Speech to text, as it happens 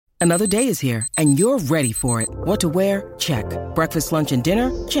Another day is here, and you're ready for it. What to wear? Check. Breakfast, lunch, and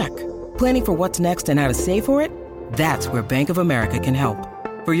dinner? Check. Planning for what's next and how to save for it? That's where Bank of America can help.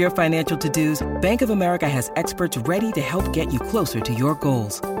 For your financial to-dos, Bank of America has experts ready to help get you closer to your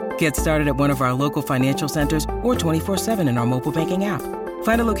goals. Get started at one of our local financial centers or 24/7 in our mobile banking app.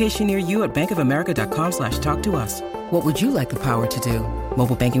 Find a location near you at bankofamerica.com/talktous. What would you like the power to do?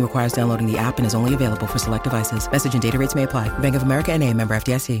 Mobile banking requires downloading the app and is only available for select devices. Message and data rates may apply. Bank of America N.A., member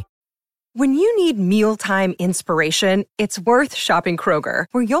FDIC. When you need mealtime inspiration, it's worth shopping Kroger,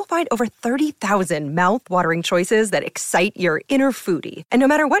 where you'll find over 30,000 mouth-watering choices that excite your inner foodie. And no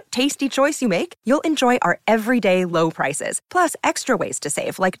matter what tasty choice you make, you'll enjoy our everyday low prices, plus extra ways to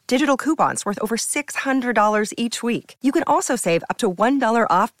save, like digital coupons worth over $600 each week. You can also save up to $1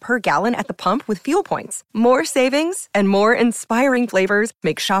 off per gallon at the pump with fuel points. More savings and more inspiring flavors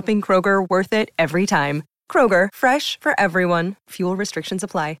make shopping Kroger worth it every time. Kroger, fresh for everyone. Fuel restrictions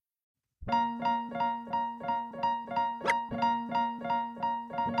apply.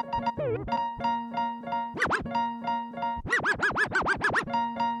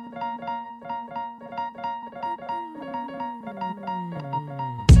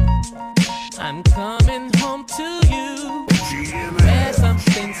 I'm coming home to you. GMF. Where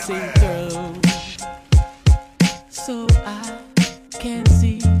something see through, so I can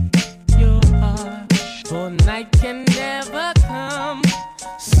see your heart. For night can never come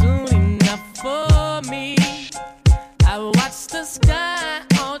soon enough for me. I watch the sky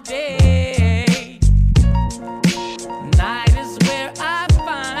all day. Night is where I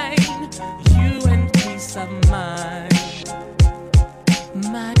find you and peace of mind.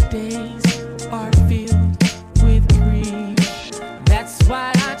 My days are filled with grief. That's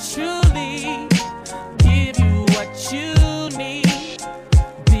why I truly give you what you need,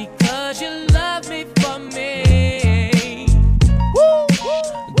 because you love me for me. Woo!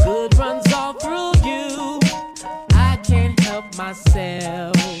 Good runs all through you. I can't help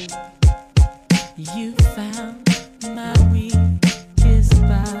myself. You found my weakest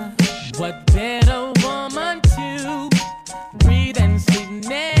spot. What better woman to breathe and sleep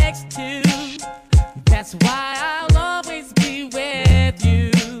next to? That's why I'll always be with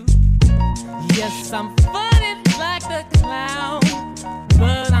you. Yes, I'm funny like a clown,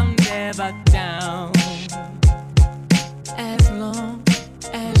 but I'm never down. As long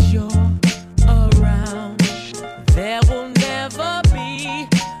as you're around, there will never be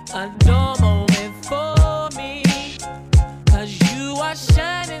a dull moment for me, 'cause you are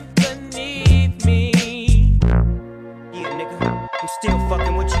shining beneath me. Yeah, nigga, I'm still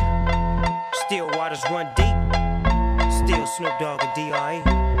fucking with you. Still waters run deep. Still Snoop Dogg and D.R.E.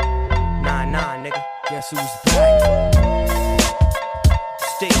 Nah, nigga. Guess who's back?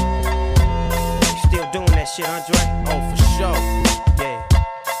 Still doing that shit, Andre? Oh, for sure. Yeah.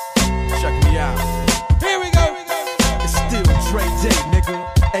 Check me out. Here we go. It's still Dre Day, nigga.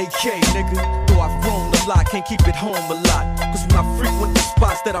 AK, nigga. Though I've roamed a lot, can't keep it home a lot. 'Cause when I frequent the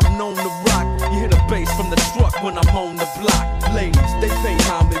spots that I'm known to rock, you hear the bass from the truck when I'm on the block. Ladies, they pay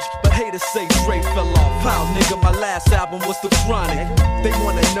homage, but haters say Dre fell off. How, nigga, my last album was The Chronic. They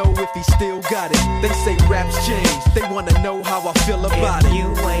wanna know if he still got it. They say raps change, they wanna know how I feel about it.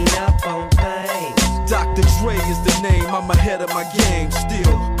 You ain't up on things. Dr. Dre is the name, I'm ahead of my game.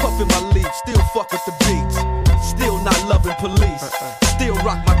 Still puffin' my leaf, still fuck with the beats. Still not loving police. Still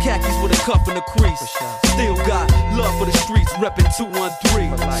rock my khakis with a cuff and a crease. Still got love for the streets, reppin'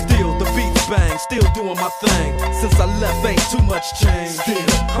 213. Still the beats bang, still doing my thing. Since I left, ain't too much change. Still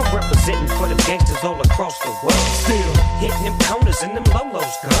I'm representing for them gangsters all across the world. Still hitting them corners and them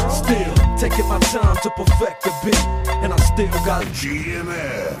lolos, girl. Still taking my time to perfect the beat, and I still got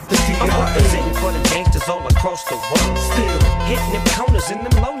GMF. I'm representing for them gangsters all across the world. Still hitting them corners and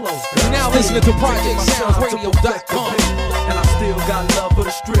them lolos, girl. Now listening to ProjectSoundsRadio.com. And I still got love for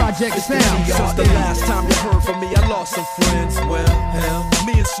the streets. Project Sound. Since the last time you heard from me, I lost some friends. Well, hell,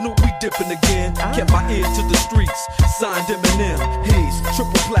 me and Snoop, we dipping again. Kept my ear to the streets, signed Eminem. He's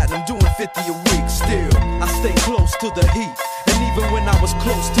triple platinum, doing 50 a week. Still, I stay close to the heat. And even when I was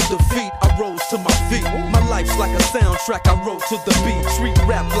close to defeat, I rose to my feet. My life's like a soundtrack, I wrote to the beat. Street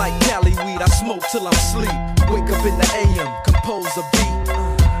rap like Cali weed, I smoke till I'm asleep. Wake up in the AM, compose a beat.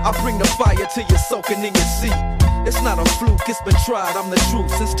 I bring the fire till you're soaking in your seat. It's not a fluke, it's been tried, I'm the truth.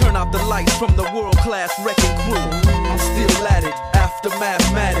 Since turn out the lights from the world-class wrecking crew, I'm still at it, after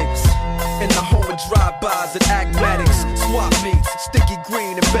mathematics. In the home of drive-bys and acmatics. Swap meets, sticky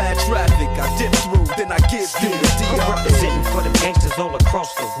green and bad traffic. I dip through, then I get through the DR. I'm representing for them gangsters all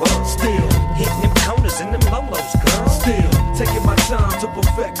across the world. Still hitting them corners and them lolos, girl. Still taking my time to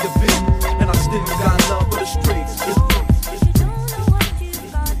perfect the beat. And I still got love for the streets.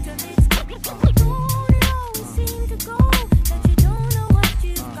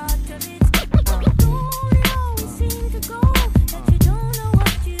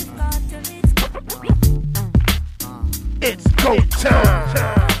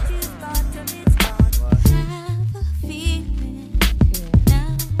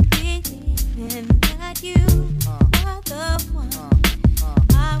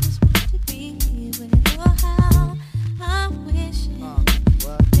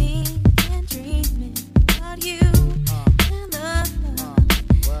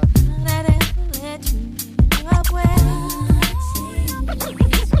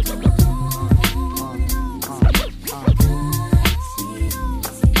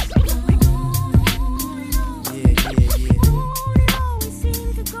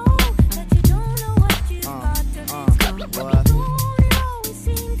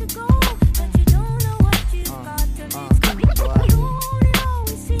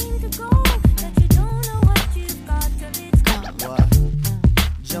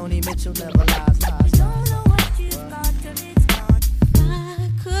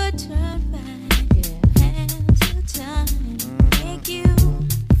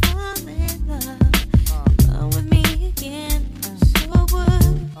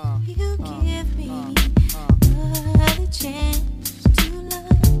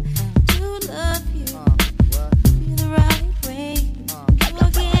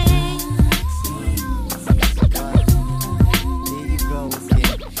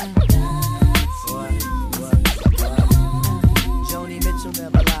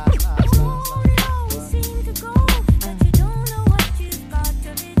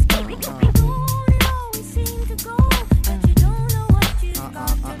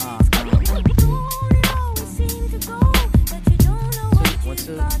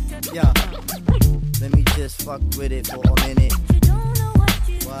 with it for a minute.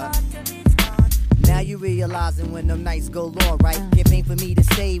 What? Now you realizing when them nights go long, right? Can't for me to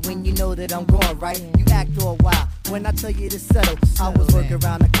stay when you know that I'm gone, right? You act all wild when I tell you to settle. I was working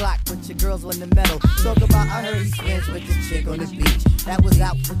around the clock, but your girls on the metal. Talk about I heard he's friends with this chick on the beach. That was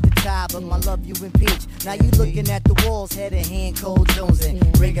out with the tie, but my love you impeach. Now you looking at the walls, head in hand, cold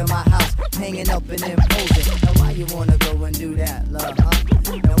jonesing. Rigging my house, hanging up and imposing. Now why you wanna go and do that, love, huh?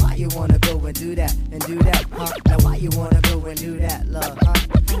 Now why you wanna go and do that, huh? Now why you wanna go and do that, love, huh?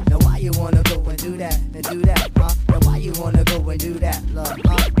 Now why you wanna go and do that, huh? Now why you wanna go and do that, love,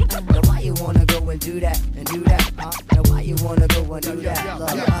 huh? Now why you wanna go and do that, huh? Now why you wanna go and do that, love,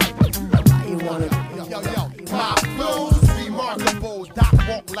 huh? Now why you wanna my flows remarkable. Doc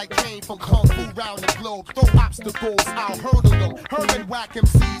walk like Kane from Kung Fu round the globe. Throw obstacles, I'll hurdle them. Herman whack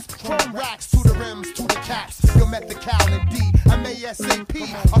MCs, chrome racks to the rims, to the caps. You'll met the cow and D. I'm ASAP,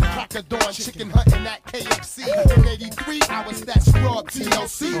 a crack of dawn, chicken hunting at KFC. In 83, I was that scrub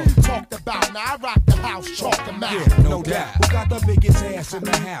TLC. Talked about, now I rock the house, chalk them out. Yeah, no doubt. Who got the biggest ass in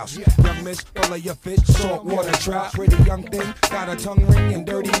the house? Young miss, full of your fish, salt water trout. Pretty young thing, got a tongue ring and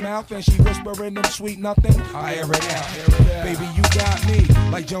dirty mouth, and she whispering them sweet nothing. I air it out. Baby, you got me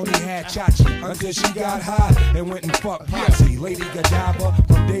like Joni had Chachi until she got hot and went and fucked Potsy. Lady Godiva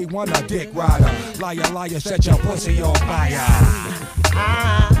from day one, a dick rider. Liar, liar, set your pussy on fire.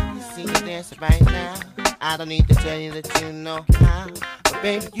 I see you dancing right now. I don't need to tell you that you know how, but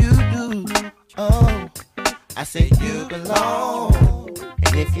baby you do. Oh, I say you belong.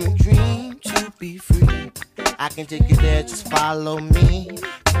 And if you dream to be free, I can take you there. Just follow me,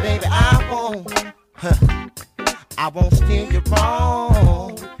 baby. I won't steer you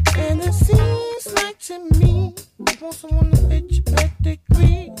wrong. And it seems like to me you want someone to fit your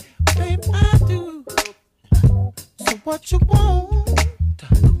pedigree, baby. I do. So what you want?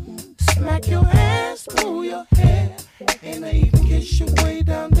 Smack your ass, pull your hair, and I even kiss you way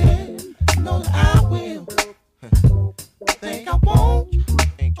down there. You know that I will. Think I won't?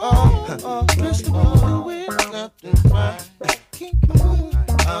 Just wanna do it left and right. Keep moving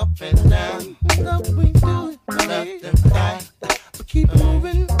up and down. Love when you do it left and right. But keep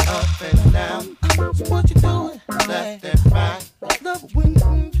moving up and down. So what you doing left and right. Love when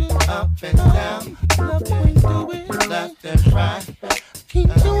you do it up and down. Love when you do it left and right.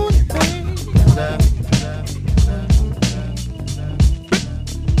 Keep doing it, baby.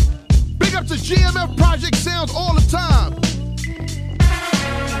 Big up to GMF Project Sounds all the time.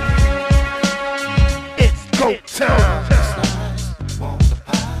 It's go time. Want the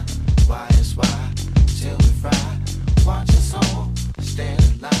pie, why is why, till we fry. Watch us all, stand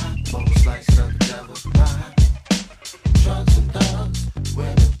alive. Folks like some devil's pie. Drugs and thugs,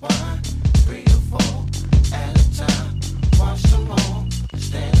 women wine. 3 or 4 at a time. Watch them all,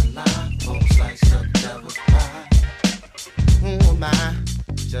 stand alive. Folks like some devil's pie. Who am I?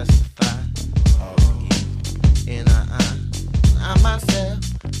 Justify all you in our eye. I myself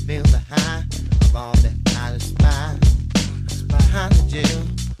feel the high of all that I despise. Behind the jail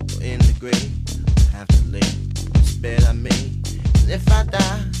or in the grave, I have to live, spare I made. And if I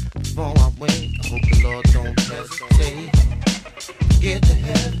die before I wake, I hope the Lord don't hesitate. Get to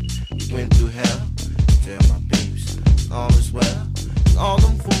heaven, you went through hell. Tell my peeps, all is well. And all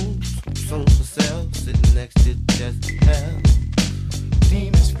them fools, social cells, sitting next to the chest of hell.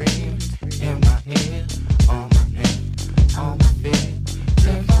 Demons scream in my ear, on my neck, on my feet.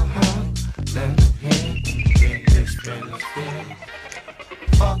 In my heart, let them hear.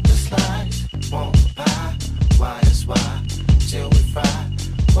 Fuck the slides, won't buy. Why is why? Till we fry.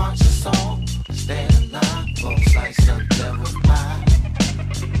 Watch us all, stand alive. Folks like some devil's pie.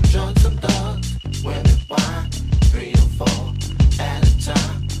 Drugs and thugs, women wine. 3 or 4 at a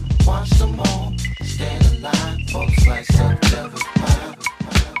time. Watch them all, stand alive. Folks like some devil's pie.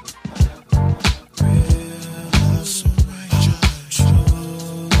 Real, so right,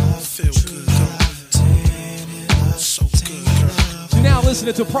 feel good. So good, girl. You're now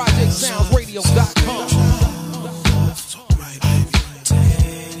listening to ProjectSoundsRadio.com.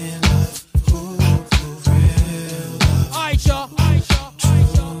 Alright, y'all.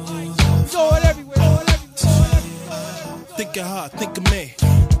 Going everywhere. Think of her, think of me.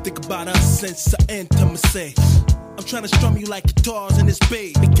 Think about us since the intimacy. I'm trying to strum you like guitars in this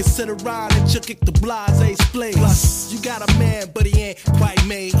beat. And consider riding, you kick the blase split. Plus, you got a man, but he ain't quite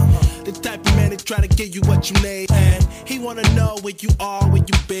made. The type of man that try to give you what you need. And he wanna know where you are, where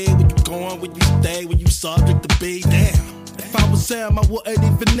you be, where you going, where you stay, where you subject to be. Damn. If I was them, I wouldn't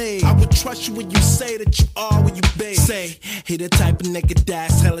even need. I would trust you when you say that you are what you be. Say, he the type of nigga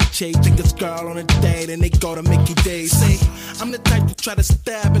that's hella cheap. Take his girl on a date and they go to Mickey D's. Say, I'm the type to try to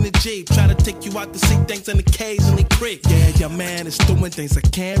stab in the Jeep. Try to take you out to see things and occasionally creep. Yeah, your man is doing things I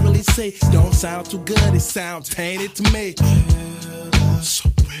can't really say. Don't sound too good, it sounds tainted to me. So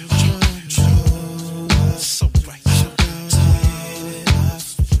real, so right.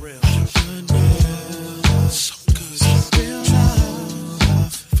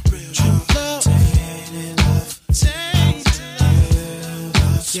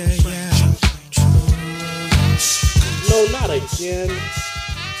 No, not again.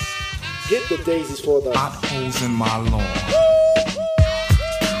 Get the daisies for the potholes in my lawn.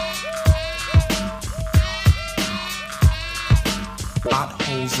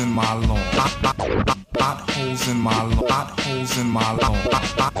 Potholes in my lawn. Potholes in my lawn. Potholes in my lawn.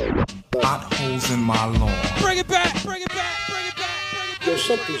 Potholes in my lawn. Bring it back, bring it back, bring it back, bring it back. Yo,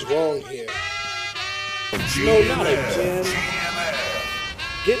 something's wrong here. No, not again.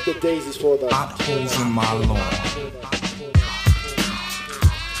 Get the daisies for the potholes in my lawn.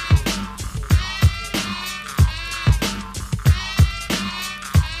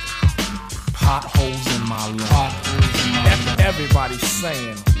 Potholes in my lawn. Everybody's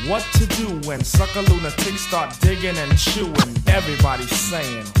saying what to do when sucker lunatics start digging and chewing. Everybody's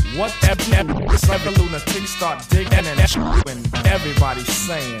saying what sucker lunatics start digging and chewing. Everybody's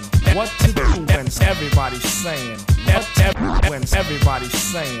saying what to do when everybody's saying when everybody's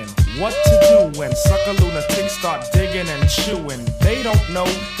saying what to do when sucker lunatics start digging and chewing. They don't know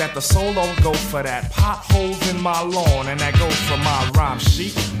that the soul don't go for that. Potholes in my lawn, and that goes for my rhyme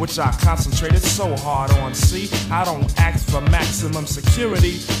sheet, which I concentrated so hard on. See, I don't ask for maximum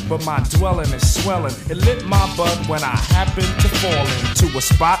security, but my dwelling is swelling. It lit my butt when I happened to fall into a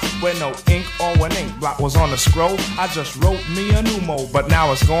spot where no ink or an ink blot was on the scroll. I just wrote me a new mode, but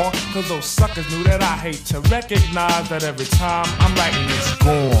now it's gone, cause those suckers knew that I hate to recognize that every time I'm writing it's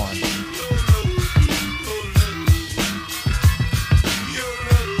gone.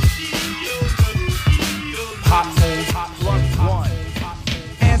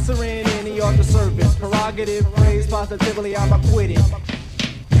 Answering any other service, prerogative, praise positively, I'm acquitted.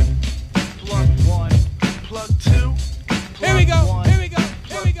 Plug one, plug two. Here we go, here we go,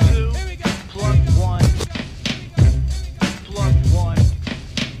 here we go, here we go. Plug one, plug one,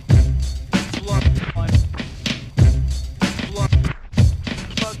 plug one,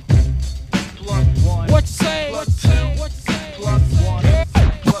 plug one. What you say? What you say? What you say? Plug one.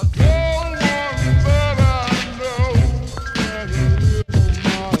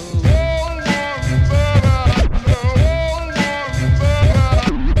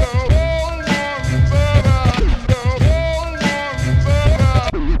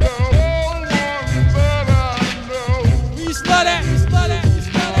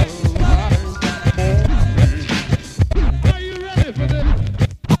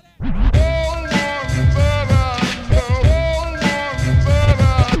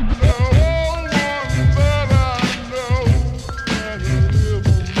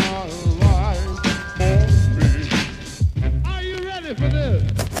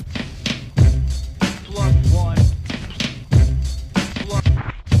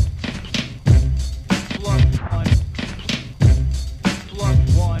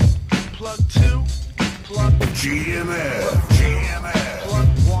 G.M.F.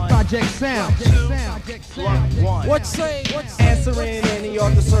 Project Sound. What say? Answering any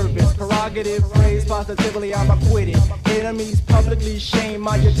other service, prerogative, praise positively, I'm acquitted. Enemies publicly shame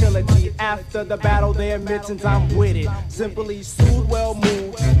my utility. After the battle, they admit since I'm with it. Simply soothe, well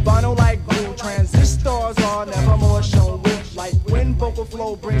moved, vinyl like glue. Transistors are never more shown with light. When vocal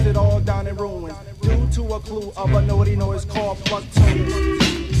flow brings it all down in ruins, due to a clue of a naughty noise called plug two.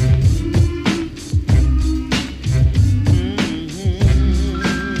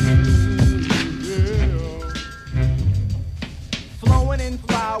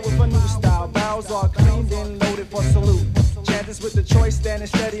 With a new style, barrels are cleaned and loaded for salute. Chances with the choice standing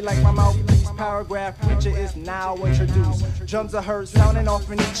steady like my mouthpiece. Paragraph preacher is now introduced. Drums are heard sounding off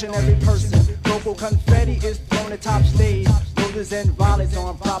in each and every person. Vocal confetti is thrown at top stage. Roses and violets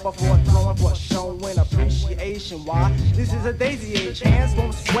on proper for throwing for showing appreciation. Why? This is a daisy age. Hands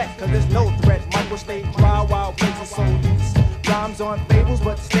won't sweat cause there's no threat. Micro stay dry while places so loose. Rhymes on fables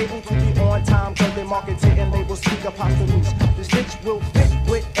but stable to be on time cause they market it and labels speak apostles. The stitch will fit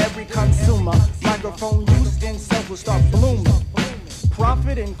with every consumer. Microphone use in self will start blooming.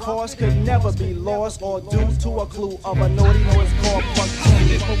 Profit and cost could never be lost or due to a clue of a naughty noise called plug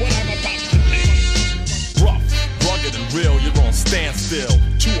two. Rough, rugged and real, you're on standstill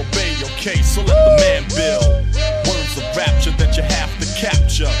to obey your case, so let the man build. Words waves of rapture that you have to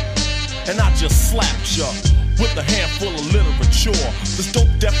capture. And I just slapped ya with a handful of literature. This dope,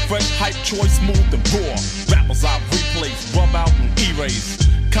 deaf, fresh, hype, choice, smooth and raw. Rappers I replace, rub out and erase.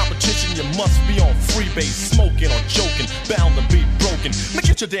 Competition, you must be on freebase, smoking or joking, bound to be broken. Now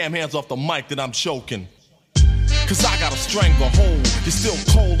get your damn hands off the mic that I'm choking. Cause I got a stranglehold. You're still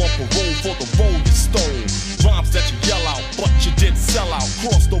cold on parole for the role you stole. Rhymes that you yell out, but you did sell out.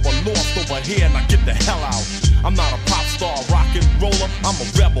 Crossed over, lost over here, now get the hell out. I'm not a pop star, rock and roller, I'm a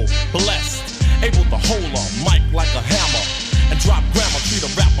rebel, blessed, able to hold a mic like a hammer, and drop grammar, treat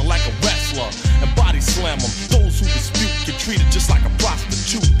a rapper like a wrestler, and body slam them. Those who dispute get treated just like a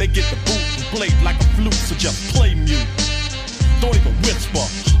prostitute. They get the boot and played like a flute, so just play mute. Don't even whisper,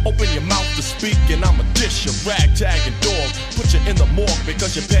 open your mouth to speak and I'ma dish your ragtag and dog. Put you in the morgue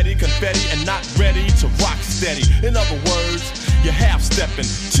because you're petty, confetti, and not ready to rock steady. In other words, you're half-stepping,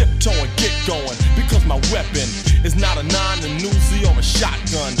 tiptoeing, get going. Because my weapon is not a 9, a Uzi, or a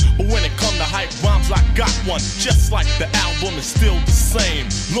shotgun. But when it come to hype rhymes, I got one. Just like the album is still the same.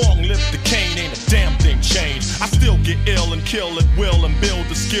 Long live the cane, ain't a damn thing changed. I still get ill and kill at will and build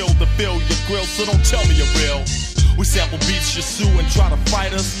the skill to fill your grill. So don't tell me you're real. We sample beats, you sue and try to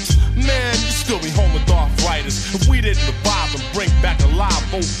fight us. Man, you still be home with arthritis. If we didn't revive and bring back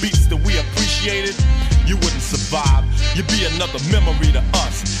alive old beats that we appreciated, you wouldn't survive. You'd be another memory to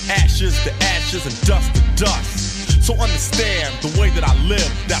us. Ashes to ashes and dust to dust. So understand the way that I live,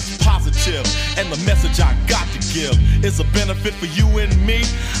 that's positive. And the message I got to give is a benefit for you and me.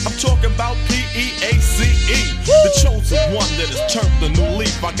 I'm talking about P-E-A-C-E. The chosen one that has turned the new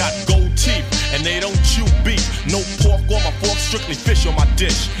leaf. I got gold teeth and they don't chew beef. No pork on my fork, strictly fish on my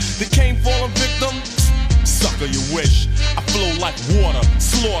dish. The cane fallen victim, sucker you wish. I flow like water,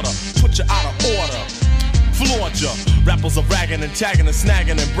 slaughter, put you out of order. Floored ya. Rappers are ragging and tagging and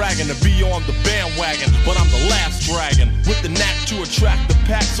snagging and bragging to be on the bandwagon, but I'm the last dragon with the knack to attract the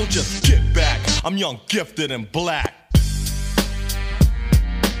pack. So just get back. I'm young, gifted, and black.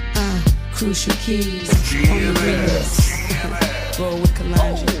 Crucial keys on the remix. Roll with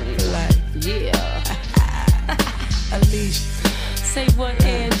Kalonji for life. Yeah. Alicia. Say what,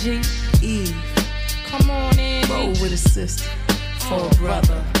 Angie? Eve. Come on, Angie. Roll with a sister. For a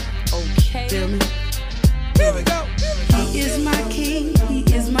brother. Okay. Feel me? Here we go. He is my king, he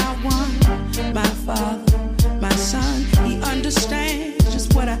is my one, my father, my son. He understands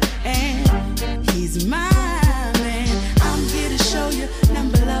just what I am. He's my man. I'm here to show you,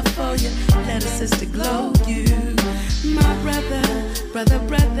 number love for you. Let a sister glow you. My brother, brother,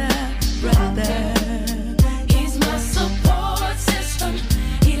 brother, brother. He's my support system.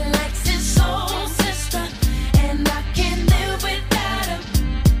 He likes his soul sister, and I can't live without him.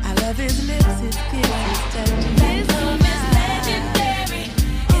 I love his lips, his kiss. His love is legendary.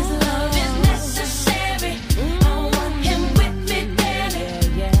 His love is necessary. I want him with me daily.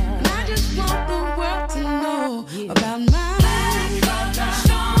 And I just want the world to know about my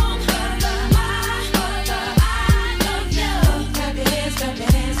strong brother, my brother. I love you. Clap your hands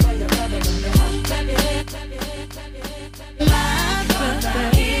for your brother. Clap your hands, clap your hands, clap your hands, clap your hands. My brother.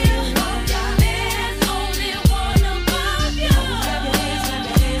 There's only one above you. Clap your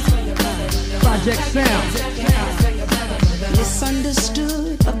hands for your brother. Project Sound.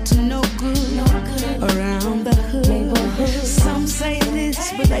 Misunderstood, up to no good, around the hood. Some say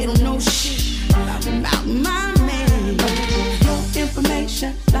this, but they don't know shit about my man. No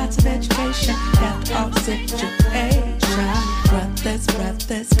information, lots of education, got the art situation.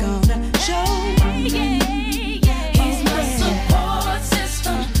 Brothers gonna show. He's my support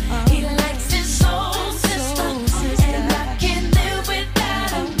system. He likes his soul system, and I can't live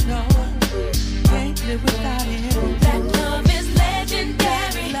without him. No, can't live without him. That love is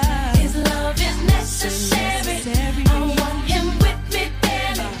legendary. His love is necessary. I want him with me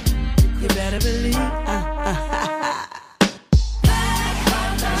daily. You better believe.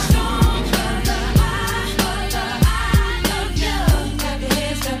 Strong brother, my brother, I love you. Clap your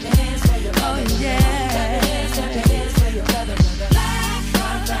hands for your brother. Oh yeah. Clap your hands for your brother. Black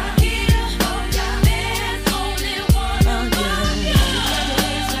brother, here for you. There's only one above you.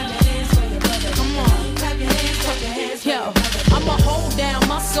 Clap your hands for your brother. Come on, clap your hands. Yo, I'ma hold down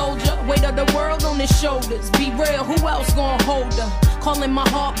my soldier, weight of the world on his shoulders. Be real, who else gonna hold her? calling my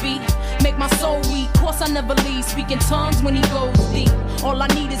heartbeat, make my soul weak. Course I never leave, speaking tongues when he goes deep. All I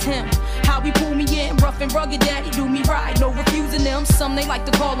need is him. How he pull me in, rough and rugged, daddy do me right. No refusing them. Some they like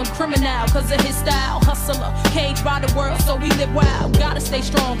to call him criminal, cause of his style. Hustler, caged by the world, so we live wild. Gotta stay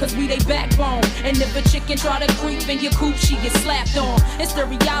strong, cause we they backbone. And if a chicken try to creep in your coop, she get slapped on. It's the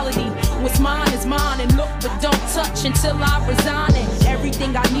reality. What's mine is mine, and look, but don't touch until I resign. And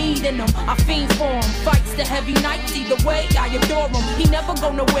everything I need in him, I fiend for him. Fights the heavy nights, either way, I adore him. He never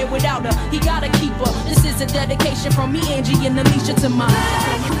go nowhere without her, he gotta keep her. This is a dedication from me, Angie, and Alicia to mine.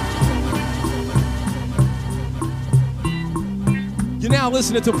 You're now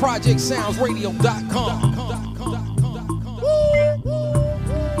listening to ProjectSoundsRadio.com.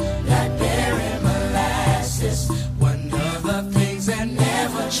 Blackberry molasses, one of the things that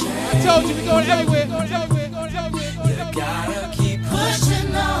never change. I told you we're going everywhere. You gotta keep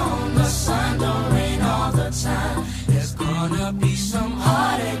pushing on. The sun don't rain all the time. There's gonna be some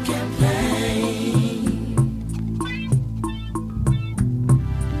heartache and pain.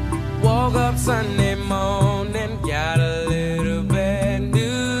 Woke up Sunday morning, got a little bad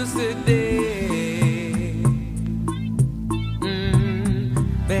news today.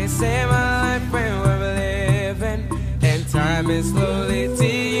 They say my life ain't worth living, and time is slowly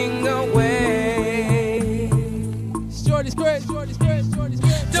ticking away. Shorty's great.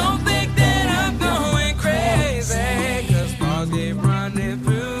 Don't think that I'm going crazy, cause thoughts keep running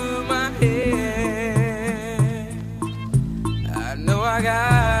through my head. I know I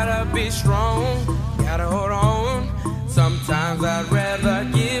gotta be strong, gotta hold on. Sometimes I'd rather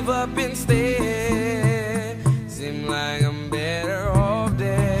give up instead. Seem like I'm better off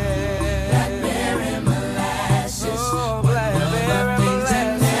dead. Blackberry molasses, blackberry things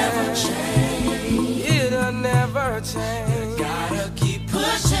that never change. It'll never change. You gotta keep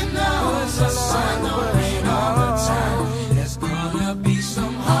pushing on. The sun don't rain all the time. There's gonna be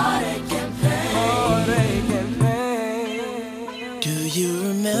some heartache and pain. Do you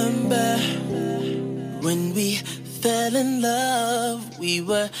remember when we fell in love? We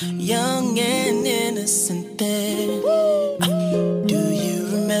were young and innocent then. Do you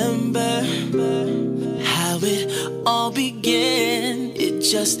remember how it all began? It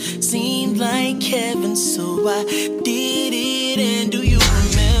just seemed like heaven, so I did it. And do you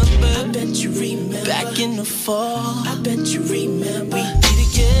remember? I bet you remember. Back in the fall, I bet you remember. We did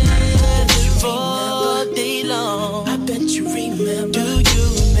it all day long. I bet you remember. Do you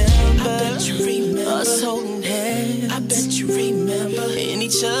remember? I bet you remember. Us holding hands. I bet you remember. In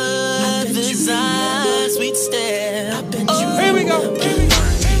each other's eyes we'd stare. I bet you remember. Here we go.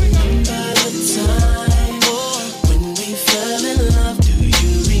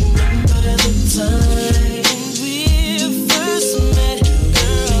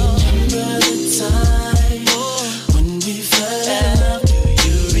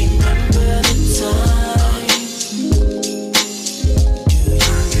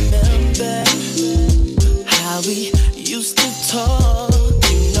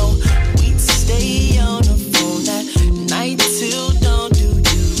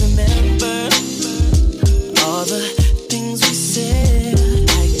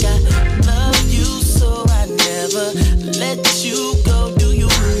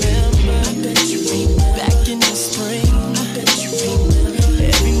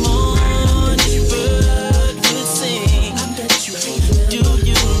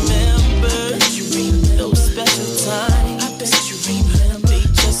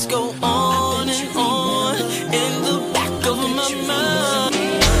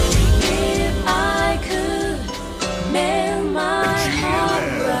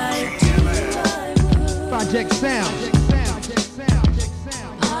 Project Sound.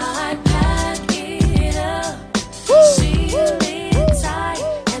 I pack it up, seal it tight,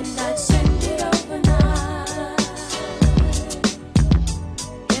 and I'd send it overnight.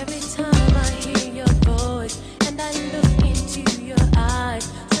 Every time I hear your voice and I look into your eyes,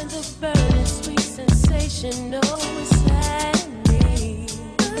 sends a burning sweet sensation always sad me.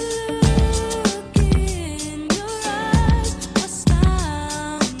 Look in your eyes,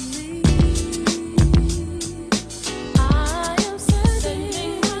 astound me. I am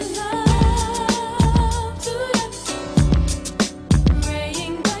sending my love to you,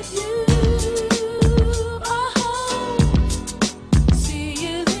 praying that you are home. See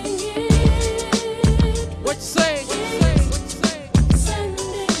you in What you say?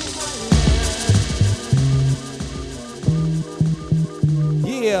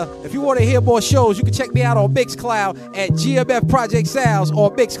 Yeah, if you want to hear more shows, you can check me out on Mixcloud at GMF Project Sounds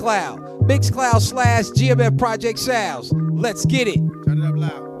or Mixcloud. Mixcloud/GMF Project Sounds. Let's get it. Turn it up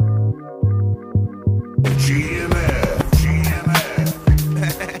loud. GMF.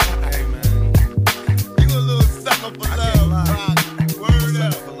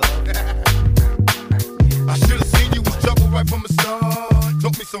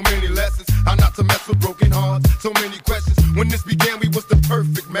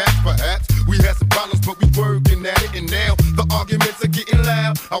 perfect match, perhaps. We had some problems, but we working at it, and now the arguments are getting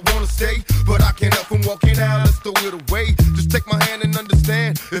loud. I wanna stay, but I can't help from walking out. Let's throw it away. Just take my hand and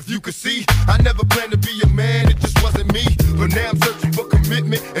understand. If you could see, I never planned to be a man. It just wasn't me. But now I'm searching for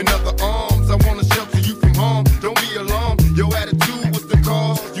commitment and other arms. I wanna shelter you from harm. Don't be alarmed. Your attitude was the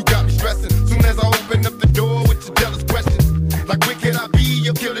cause. You got me stressing. Soon as I open up the door with your jealous questions, like where can I be?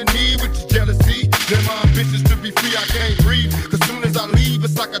 You're killing me with your jealousy. Then my ambitions to be free, I can't breathe. Cause soon as I leave,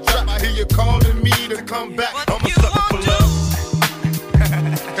 it's like a trap. I hear you calling me to come back. I'm a sucker for love.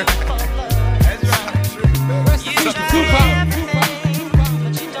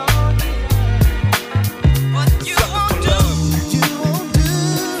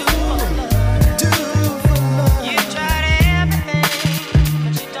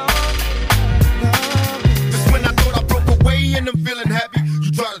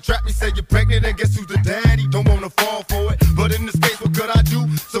 Say you're pregnant and guess who's the daddy? Don't wanna fall for it, but in this case, what could I do?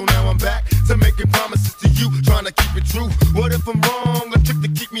 So now I'm back to making promises to you, trying to keep it true. What if I'm wrong? A trick to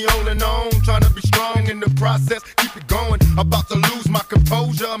keep me holding on, trying to be strong in the process, keep it going. About to lose my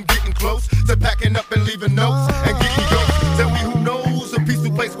composure, I'm getting close to packing up and leaving notes and getting ghosts. Tell me who knows a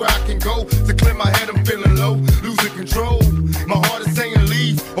peaceful place where I can go to clear my head. I'm feeling low, losing control. My heart is saying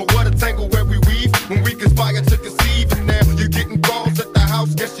leave, but what a tangle where we weave when we conspire to conceive. And now you're getting calls at the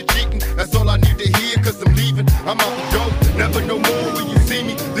house, guess you're cheating. That's all I need to hear, cause I'm leaving. I'm out the door, never no more when you see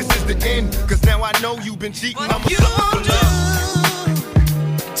me. This is the end, cause now I know you've been cheating. I'm a sucker for love.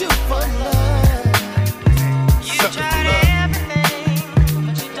 Do for love. You tried everything,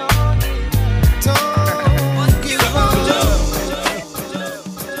 but you don't give love.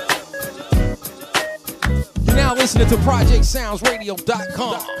 You're now listening to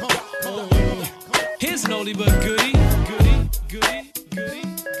ProjectSoundsRadio.com. Here's an oldie but goodie.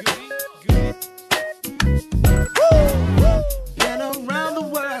 Been around the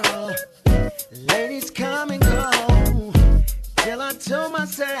world, ladies come and go, till I told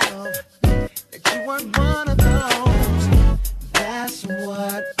myself that you weren't one of those. That's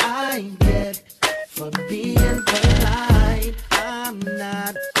what I get for being polite. I'm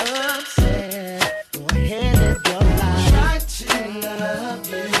not upset or headed your life. Try to love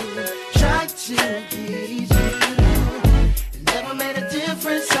you, try to please you. It never made a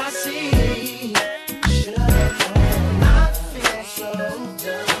difference, I see.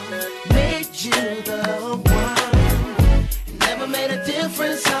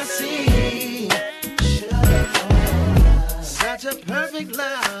 Such a perfect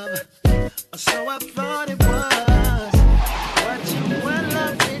love, so I thought it was. But you were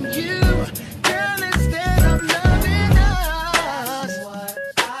loving you, girl, instead of loving us. What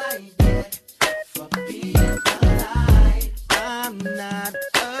I get for being polite, I'm not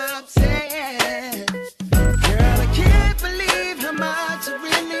upset. Girl, I can't believe how much I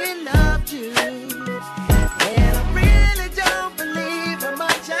really loved you. And I really don't believe how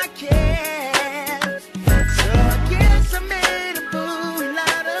much I care.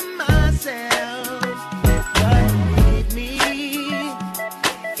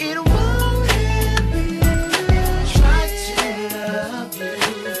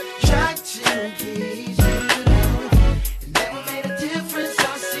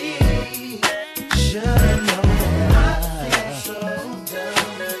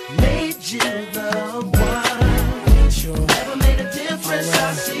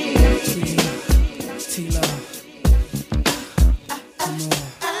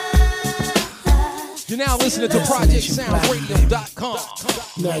 You're now listening to ProjectSoundsRadio.com.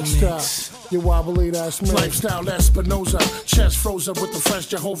 Next up, your wobbly ass man. Lifestyle Espinoza, chest frozen with the fresh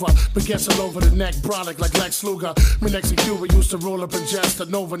Jehovah. Baguettes all over the neck, brolic like Lex Luger. My next in Cuba used to roll up and jest a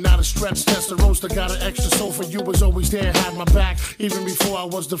Nova, not a stretch test. The roaster got an extra sofa. You was always there, had my back. Even before I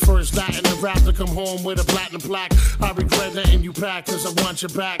was the first Latin to rap to come home with a platinum plaque. I regret letting you back, cause I want you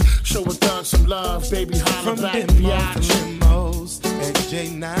back. Show a thug some love, baby, holla back. Biatch. And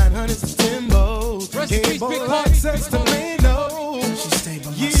J900s and Timbos. Cable access to Mano.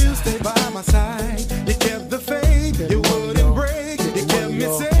 You stay by my side. You kept the faith. You wouldn't break. You kept me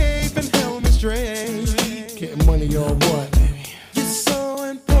safe and held me straight. Getting money on what? You're so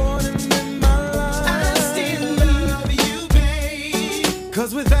important in my life. I still love you, babe.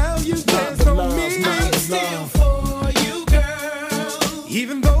 Cause without you, there's no me. I'm still for you, girl.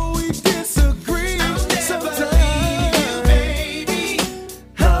 Even though we disagree sometimes.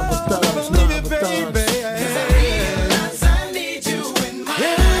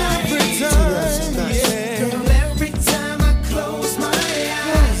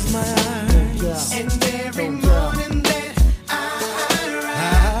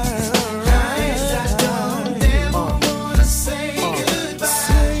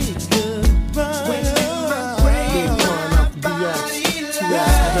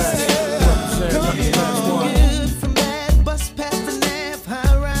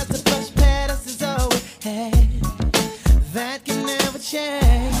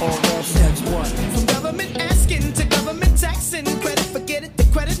 All rap says what? From government asking to government taxing, credit forget it, the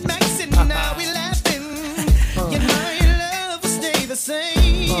credit maxing. Now we laughing. Yet my love will stay the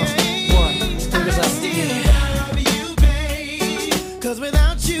same. I still love you, babe. 'Cause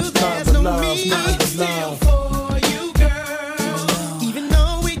without you there's no me. I'm still for you, girl. Even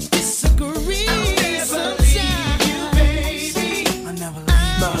though we disagree sometimes, you, baby. I never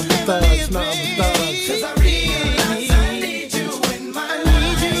leave. Nothing but thugs, nothing but thugs. 'Cause I realize I need you in my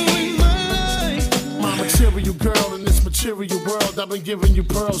life. My material girl in this material world, I've been giving you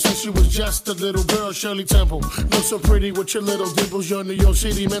pearls since you was just a little girl. Shirley Temple, look so pretty with your little dimples. Your New York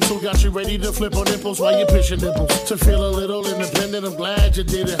City mental got you ready to flip on nipples while you pushing nipples. To feel a little independent, I'm glad you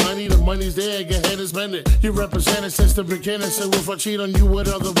did it, honey. The money's there, go ahead and spend it. You represented since the beginning, so if I cheat on you with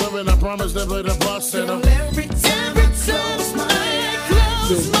other women, I promise never to bust it. Every time I close my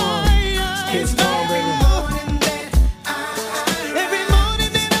eyes, every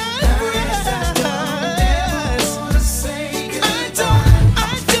morning that I rise,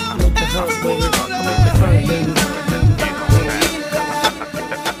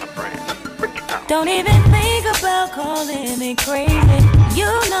 don't even think about calling me crazy. You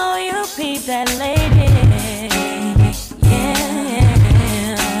know you peep that lady. Yeah.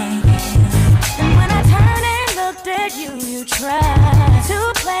 And when I turned and looked at you, you tried to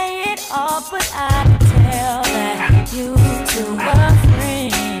play it off, but I could tell that you two were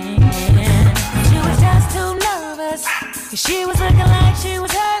friends. She was just too nervous. She was looking like she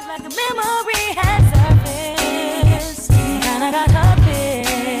was hurt, like the memory had surfaced. Kinda got her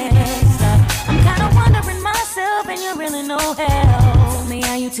pissed. I'm kinda wondering myself, and you really know hell. Tell me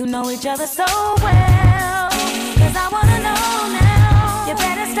how you two know each other so well. 'Cause I wanna know now. You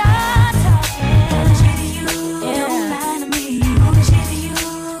better start talking. Don't lie to me.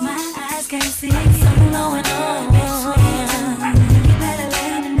 My eyes can't see something going on. You better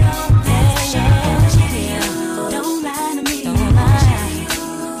let me know. Don't lie to me.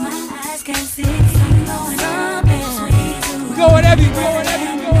 My eyes can't see something going on. Going everywhere.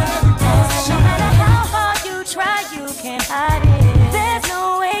 No matter how hard you try, you can't hide it. There's no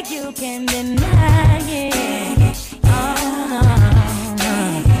way you can deny it. Oh, no.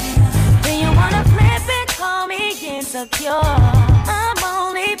 Then you wanna flip and call me insecure. I'm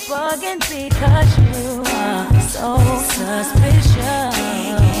only bugging because you are so suspicious.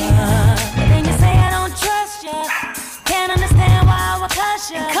 But then you say I don't trust you. Can't understand why I would cuss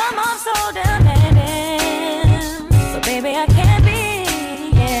you. Come on, so demanding. But baby, I can't be.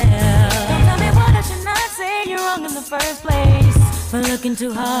 Don't tell me what I should not say. You're wrong in the first place for looking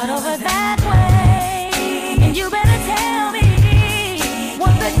too hard over that way. And you better tell me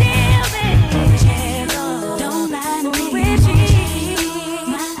what the deal is. Don't lie to me.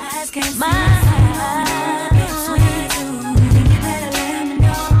 My eyes can't see. You better let me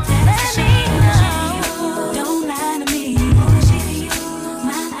know. Let me know. Don't lie to me.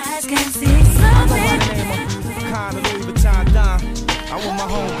 My eyes can't see. I want my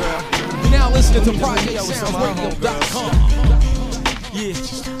home girl. You're now listening to ProjectSoundsRadio.com. Yeah.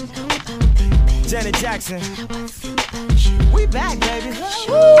 Janet Jackson. We back, baby.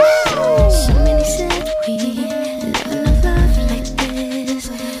 So many said we never love like this,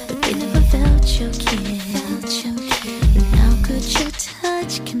 but they never felt your kiss. And how could your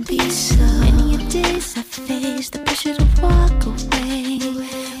touch can be so? Many days I faced the pressure to walk away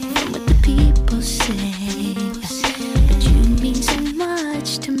from what the people say. But you mean so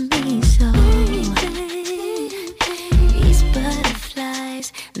much to me, so these butterflies,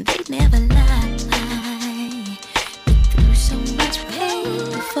 they never lie. Been through so much pain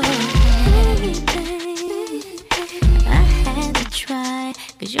before. I had to try,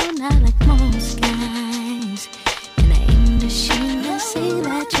 'cause you're not like most guys. And I ain't ashamed to say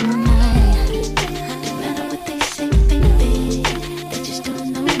that you're mine. No matter what they say, baby, they just don't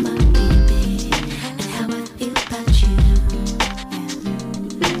know my baby and how I feel about you.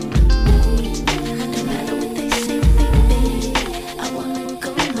 No matter what they say, baby, I wanna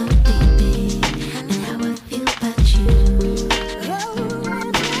go, my baby, and how I feel about you.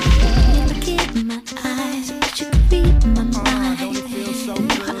 Look in my eyes, but you can read my mind. And know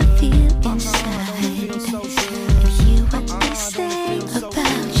how I feel inside. Hear what they say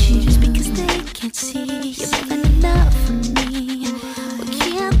about you. Just because they can't see you're more than enough for me. Well,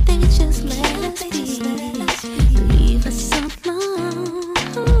 can't they just let us be? Leave us alone,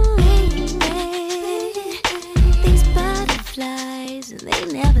 baby. These butterflies, they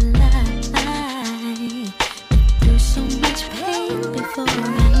never lie. Through so much pain before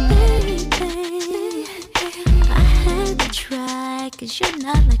I had to try, 'cause you're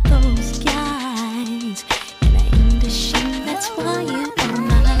not like those guys. And I ain't ashamed, that's why you are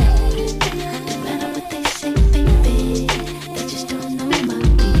mine.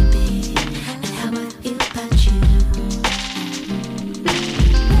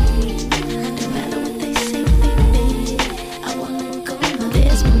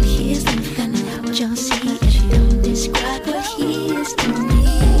 y'all see if you don't describe what he is to me.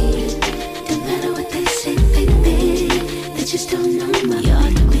 Don't matter what they say, baby, they just don't know my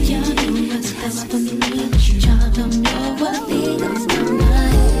feelings. Y'all know what's best for me. Y'all don't know what feelings are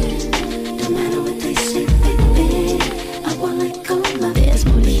mine. Don't matter what they say, baby, I won't let go of my. There's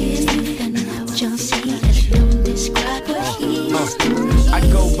more here than what y'all see if you don't describe what he is to me. I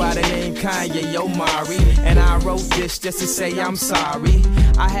go by the name Kanye Omari, and I wrote this just to say I'm sorry.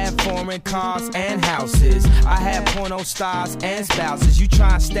 I have foreign cars and houses. I have porno stars and spouses. You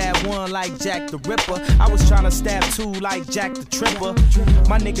try and stab one like Jack the Ripper. I was trying to stab two like Jack the Tripper.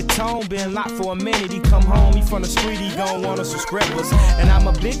 My nigga Tone been locked for a minute. He come home, he from the street, he gon' want us some scribbles. And I'm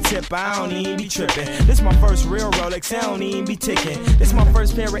a big tipper, I don't even be tripping. This my first real Rolex, I don't even be ticking. This my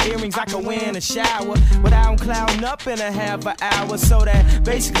first pair of earrings I can wear in the shower without them clouding up in a half an hour. So that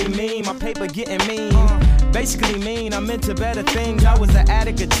basically mean my paper getting mean. Basically mean I'm into better things. I was an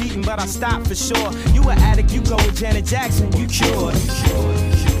addict of cheating, but I stopped for sure. You an addict, you go with Janet Jackson, you cured.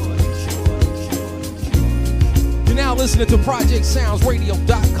 You're now listening to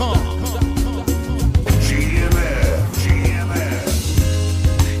ProjectSoundsRadio.com. GMF.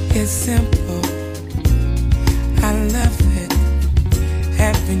 It's simple, I love it.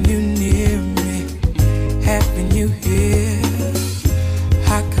 Having you near me, having you here.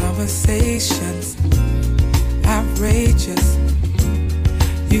 Hot conversations, outrageous.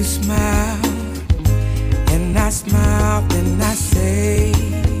 You smile, and I smile, and I say,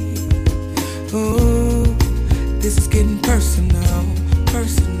 ooh, this is getting personal,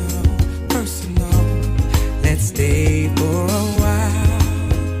 personal, personal. Let's stay for a while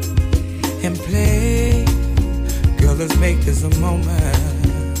and play. Girl, let's make this a moment.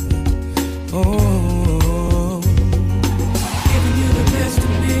 Oh, giving you the best of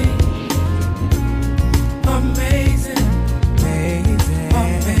me. Amazing.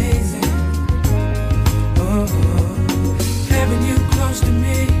 Amazing. Oh, having you close to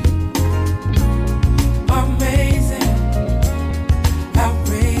me. Amazing.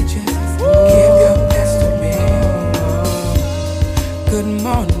 Outrageous. Give your best to me. Good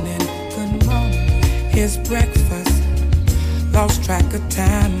morning. Good morning. Here's breakfast. Lost track of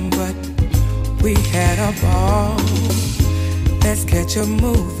time, but we had a ball. Let's catch a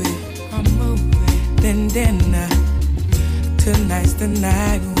movie. A movie. Then dinner. Tonight's the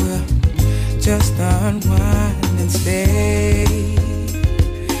night we'll just unwind and stay.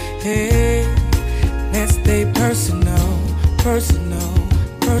 Hey, let's stay personal, personal,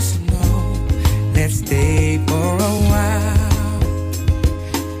 personal. Let's stay for a while.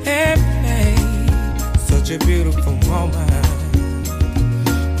 Hey, hey, such a beautiful moment.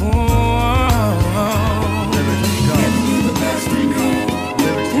 Oh, giving you the best of me.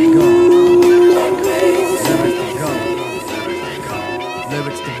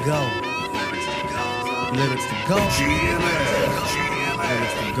 Lyrics to go. Lyrics to go. GMF.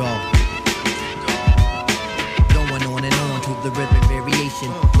 Lyrics to go. Going on and on to the rhythmic variation.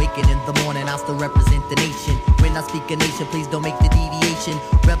 Waking in the morning, I still represent the nation. When I speak a nation, please don't make the deviation.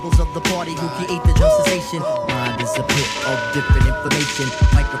 Rebels of the party who create the drum sensation. Mind is a pit of different information.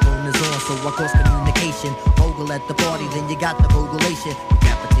 Microphone is on, so I cross communication. Vocal at the party, then you got the vocalization.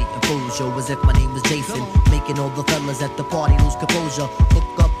 Show as if my name was Jason, making all the fellas at the party lose composure.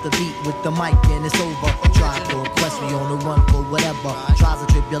 Hook up the beat with the mic and it's over. Try to request me on the run for whatever. Trials and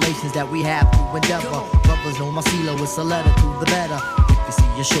tribulations that we have to endeavor. Brothers know my CeeLo, it's a letter to the better. If you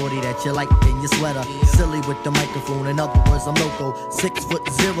see a shorty that you like, then your sweater. Silly with the microphone, in other words, I'm loco.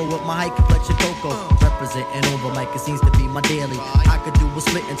 6'0" with my high complexion cocoa. Representing on the mic, it seems to be my daily. I could do a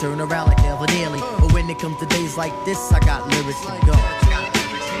split and turn around like Never Nearly. But when it comes to days like this, I got lyrics to go.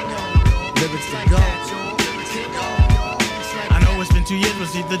 Lyrics to go. I know it's been 2 years, but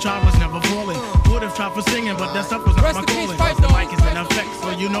see the job was never falling. Would have tried for singing, but that stuff was not my calling. The mic is in effect, so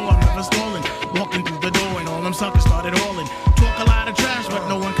you know I'm never stalling. Walking through the door and all them suckers started hauling. Talk a lot of trash, but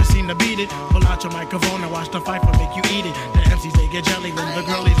no one could seem to beat it. Pull out your microphone and watch the fight for make you eat it. The MCs they get jelly when the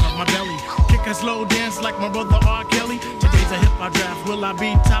girlies love my belly. Kick a slow dance like my brother R. Kelly. Today's a hip-hop draft, will I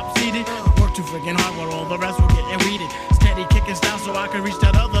be top seeded? Work too friggin' hard while all the rest will getting weeded. Steady kicking style so I can reach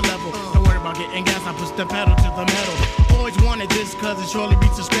that other level. Don't worry about getting gas, I push the pedal to the metal. Always wanted this cause it surely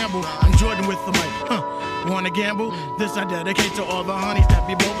beats a scramble. I'm Jordan with the mic, wanna gamble? This I dedicate to all the honeys that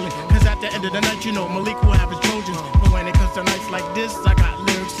be bogling. Cause at the end of the night, you know Malik will have his Trojans. But when it comes to nights like this, I got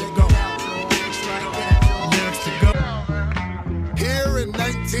lyrics to go. Lyrics to go. Here in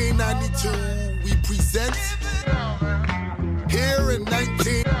 1992, we present. Here in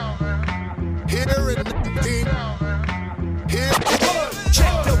 19.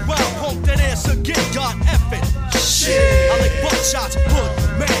 Check the round, hope that answer get God effing. Shit, I like buckshots,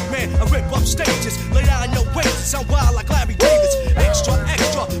 hood, madman, I rip up state contagious. Lay down your waist, sound wild like Larry Davis. Extra,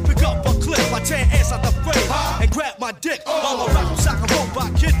 extra, pick up a clip. I tear ass out the frame and grab my dick. I'm a rap sock, a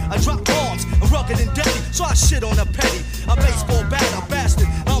robot kid. I drop bombs, I'm rugged and deadly, so I shit on a petty. A baseball bat, a bastard.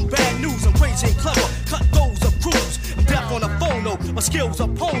 I'm bad news, I'm crazy and clever. Cut those of crews. I'm deaf on a phono, my skills are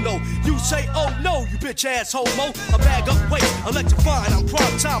pono. You say, oh no, you bitch ass homo. I bag up weight, electrifying, I'm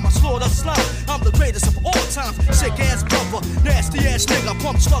prime time. I slaughter slime, I'm the greatest of all times. Sick ass brother, nasty ass nigga.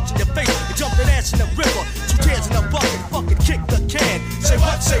 Pump slugs in your face and jump that ass in the river. 2 tears in a bucket, fucking kick the can. Say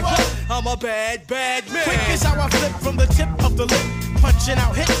what, say what? I'm a bad, bad man. Quick is how I flip from the tip of the lip. Punching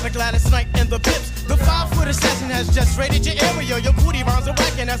out hits like Gladys Knight and the Pips. The 5-foot assassin has just raided your area. Your booty rounds are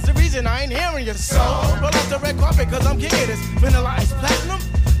whack and that's the reason I ain't hearing you. So, roll out the red carpet cause I'm king of this. Vanilla Ice Platinum?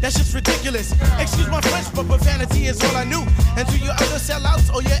 That shit's ridiculous. Excuse my French, but profanity is all I knew. And to your other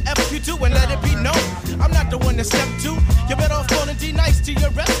sellouts or your Ep3 and let it be known, I'm not the one to step to. You better off calling D Nice to your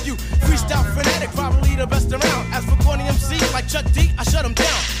rescue. Freestyle fanatic, probably the best around. As for corny MC like Chuck D, I shut him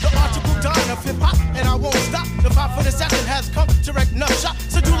down. The article dine of hip hop, and I won't stop. The 5-foot assassin has come to wreck nut shot.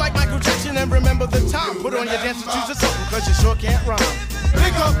 So do like Michael Jackson and remember the time. Put on your dancing shoes or something, cause you sure can't rhyme.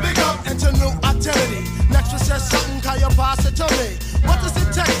 Big up into new identity. Next one says something, can you pass it to me? What does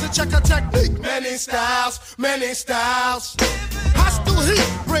it take to check a technique? Many styles, many styles. Hostile heat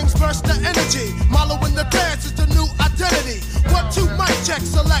brings burst of energy. Malo in the dance is the new identity. 1-2 mic check,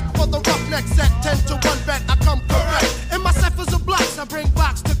 select for the roughneck set. 10 to 1 bet, I come correct. In my ciphers of blocks, I bring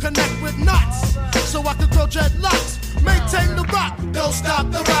box to connect with knots. So I can grow dreadlocks. Maintain the rock, don't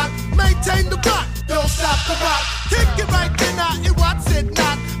stop the rock. Maintain the rock, don't stop the rock. Kick it right then, it what's it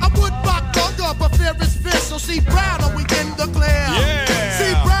not. I would rock longer, but fear is fierce. So see Brown, are we in the clear? Yeah.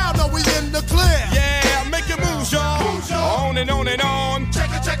 See Brown, are we in the clear? Yeah, make it move, y'all. On and on and on.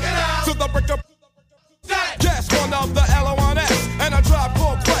 Check it out. To the break up. Yes, one of the L-O-N-S. And I drive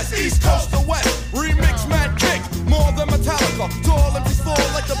called Quest, East Coast to West. Remix, mad kick, more than Metallica. Tall and peaceful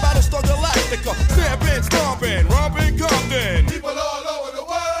like the Battlestar Galactica. Stamping, stomping, romping, Compton. People all over the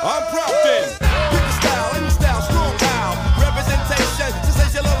world. I'm Prompton. Pick the style, any style, strong power. Representation,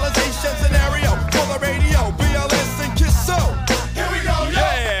 sensationalization, scenario. For the radio, BLS and Kiss So. Here we go,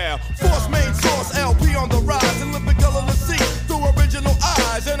 yeah. Force main source, LP on the rise. And living color to see through original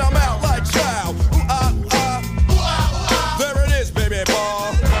eyes. And I'm out like child. There it is, baby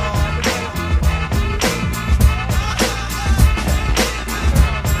ball.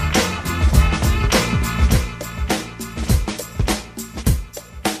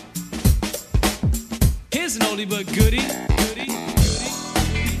 Here's an oldie but goodie.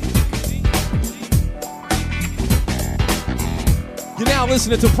 You're now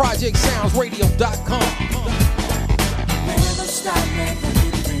listening to ProjectSoundsRadio.com. Never stop, never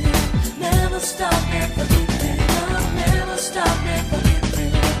give it up. Never stop, never give it up. Never stop, never give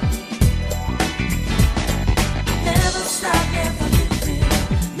it up. Never stop, never give it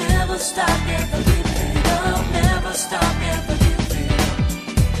up. Never stop, never give it up. Never stop, never give it up.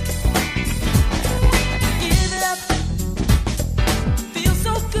 Give it up. Feels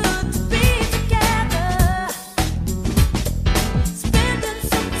so good to be together. Spending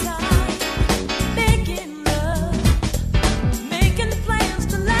some time making love, making plans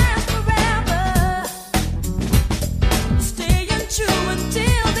to last forever. Staying true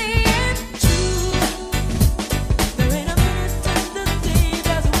until the end. True. There ain't a minute in the day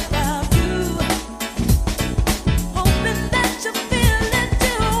that's without you. Hoping that you feel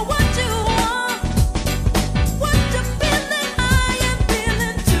into what you want. What you're feeling, I am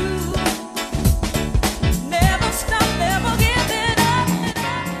feeling too. Never stop, never give it up.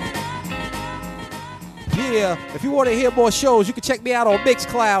 Yeah, if you want to hear more shows, you can check me out on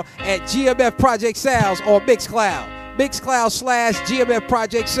Mixcloud at GMF Project Sounds or Mixcloud. Mixcloud/GMF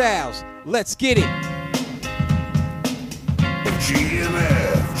Project Sounds. Let's get it.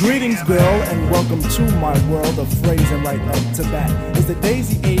 GMF. Greetings, girl, and welcome to my world of phrasing right up to bat. It's the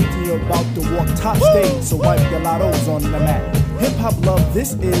daisy age and you're about to walk top stage, so wipe your lottos on the mat. Hip-hop love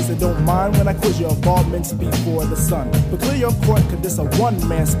this is, and don't mind when I quiz your involvements before the sun. But clear your court, cause this a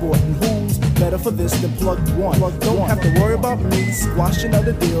one-man sport, and who's better for this than plug one? Don't have to worry about me squashing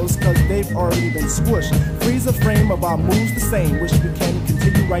other deals, cause they've already been squished. Freeze a frame of our moves the same, wish we can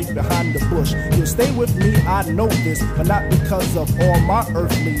continue right behind the bush. You'll stay with me, I know this, but not because of all my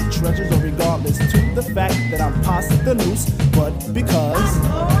earthly treasures, or regardless to the fact that I'm past the noose, but because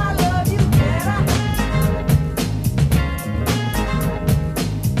I love you better.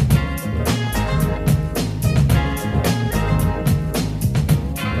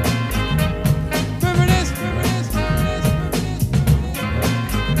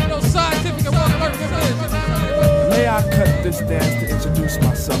 May I cut this dance to introduce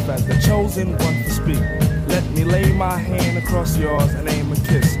myself myself as the chosen one to speak. Let me lay my hand across yours and aim a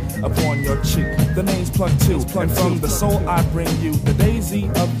kiss upon your cheek. The name's Plug 2, and from the soul I bring you the daisy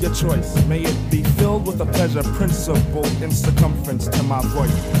of your choice. May it be filled with a pleasure principle in circumference to my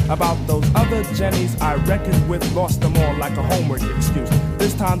voice. About those other Jennies I reckoned with, lost them all like a homework excuse.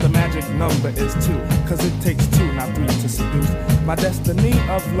 This time the magic number is 2, cause it takes 2, not 3 to seduce. My destiny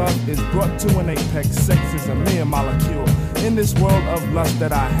of love is brought to an apex. Sex is a mere molecule in this world of lust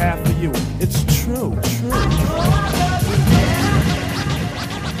that I have for you. It's true, true.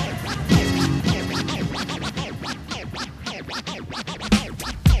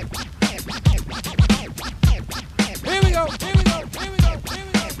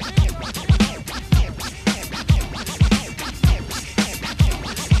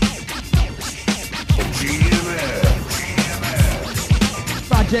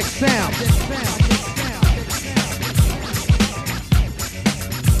 Project Sound.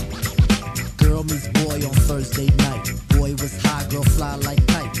 Girl meets boy on Thursday night. Boy was high, girl fly like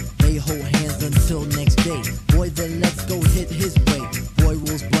kite. They hold hands until next day. Boy then let's go hit his way. Boy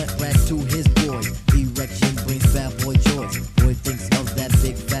rolls blunt rack to his boys. Erection brings bad boy joys. Boy thinks of that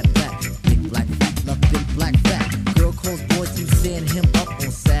big fat back. Big black fat, love big black fat. Girl calls boy to stand him up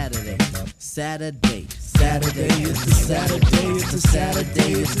on Saturday. Saturday is a Saturday, it's a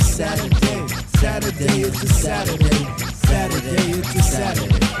Saturday, it's a Saturday. Saturday is a Saturday, Saturday is a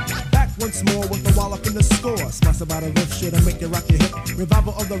Saturday. Back once more with the wallop in the score. Smash about a riff, should I make it rock your hip?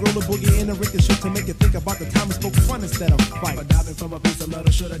 Revival of the roller boogie in a ricochet to make you think about the time we spoke fun instead of fight. But diving from a piece of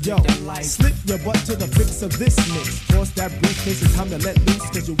metal, should I yo, slip your butt to the fix of this mix. Force that briefcase, it's time to let loose,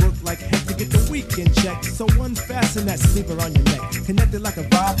 cause you work like heck to get the weekend check. So unfasten that sleeper on your neck. Connected like a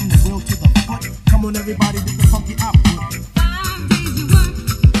vibe from the wheel to the foot. Come on everybody with the funky output. 5 days you work,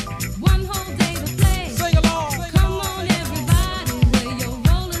 1 whole day to play. Sing along. Come on everybody, wear your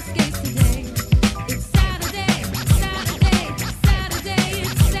roller skates today. It's Saturday, Saturday, Saturday,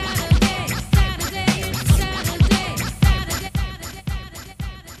 it's Saturday, Saturday, it's Saturday, Saturday,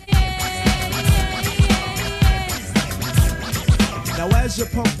 Saturday. Now as you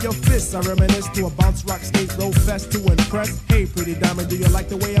pump your fists, I reminisce to a bounce rock skate roll fest to impress. Hey pretty diamond, do you like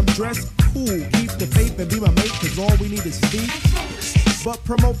the way I'm dressed? Cool, keep the faith and be my mate, cause all we need is feet. But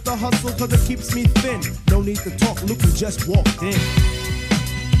promote the hustle cause it keeps me thin. No need to talk, look who just walked in. Is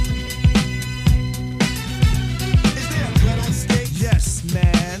there a blood on stage? Yes,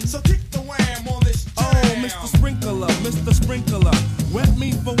 man. So kick the wham on this jam. Oh, Mr. Sprinkler, Mr. Sprinkler. Wet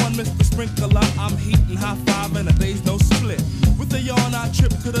me for one, Mr. Sprinkler. I'm heating high five and a day's no split. With a yawn, I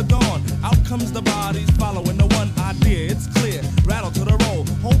trip to the dawn. Out comes the bodies following the one idea. It's clear. Rattle to the roll.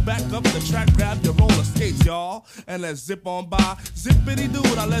 Hold back up the track, grab your roller skates, y'all. And let's zip on by. Zippity doo,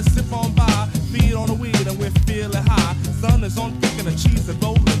 now let's zip on by. Feed on the weed and we're feeling high. Sun is on thick and the cheese is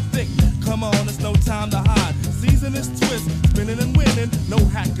rolling thick. Come on, it's no time to hide. Season is twist, spinning and winning. No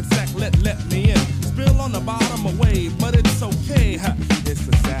hack and sack, let me in. Spill on the bottom of wave, but it's okay. It's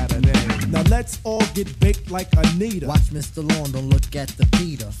a Saturday. Now let's all get baked like Anita. Watch Mr. Lawn, don't look at the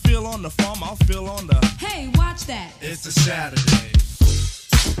Peter. Feel on the farm, I'll feel on the. Hey, watch that. It's a Saturday.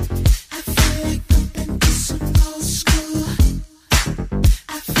 I feel like bumping to some old school.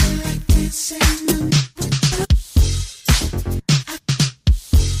 I feel like dancing on the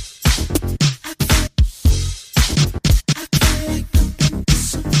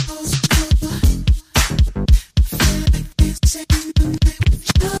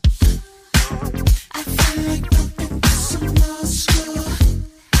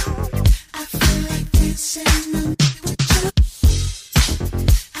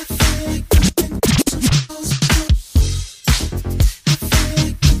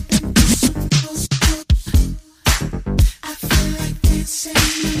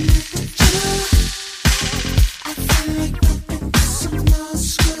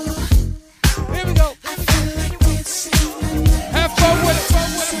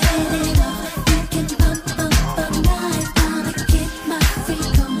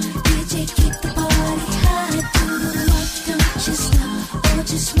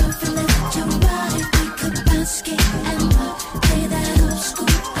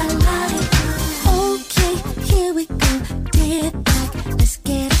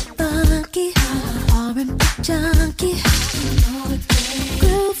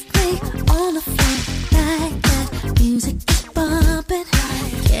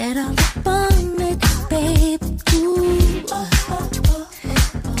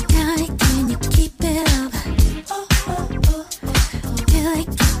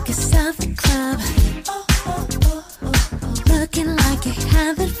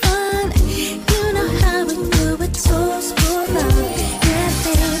having fun. You know how we do it, toast for love. Yeah,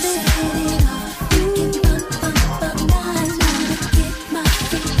 baby.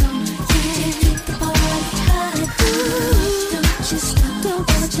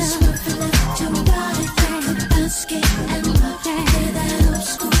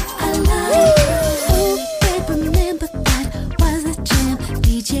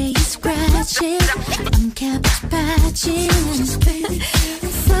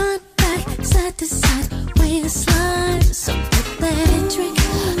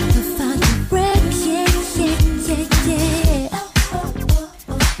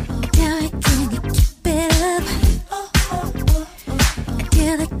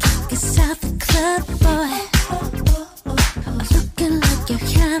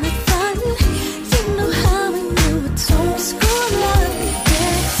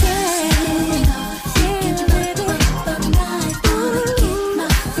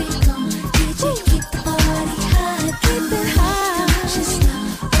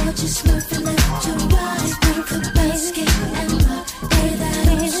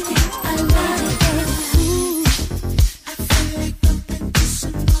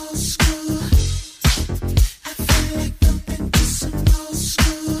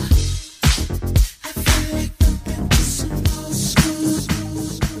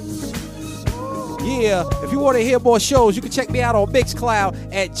 want to hear more shows, you can check me out on Mixcloud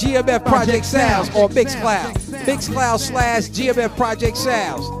at GMF Project Sounds or Mixcloud. Mixcloud/GMF Project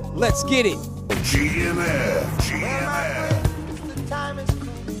Sounds. Let's get it. GMF. The time is come.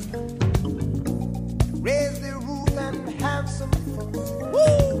 Raise the roof and have some fun.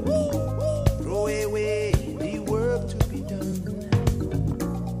 Woo, woo, woo. Throw away the work to be done.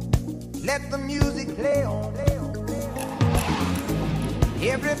 Let the music play on.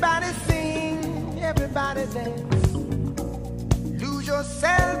 Everybody sing, everybody dance. Lose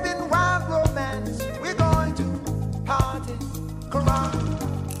yourself in wild romance. We're going to party, caramba,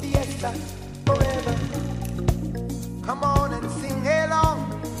 fiesta, forever. Come on and sing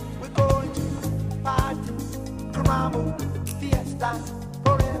along. We're going to party, caramba, fiesta,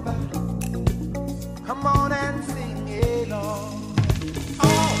 forever. Come on and sing along.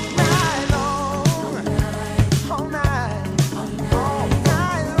 All night long, all night.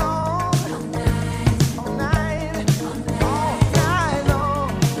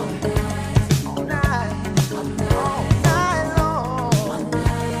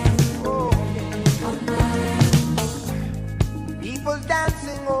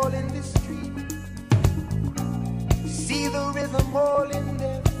 All in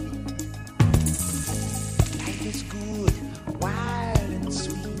their feet. Life is good, wild and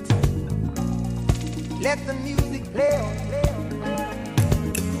sweet. Let the music play on.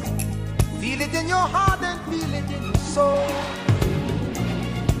 Feel it in your heart and feel it in your soul.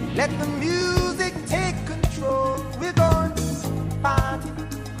 Let the music take control. We're going to party,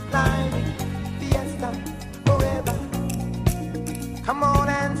 climbing, fiesta, forever. Come on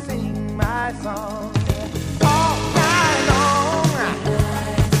and sing my song.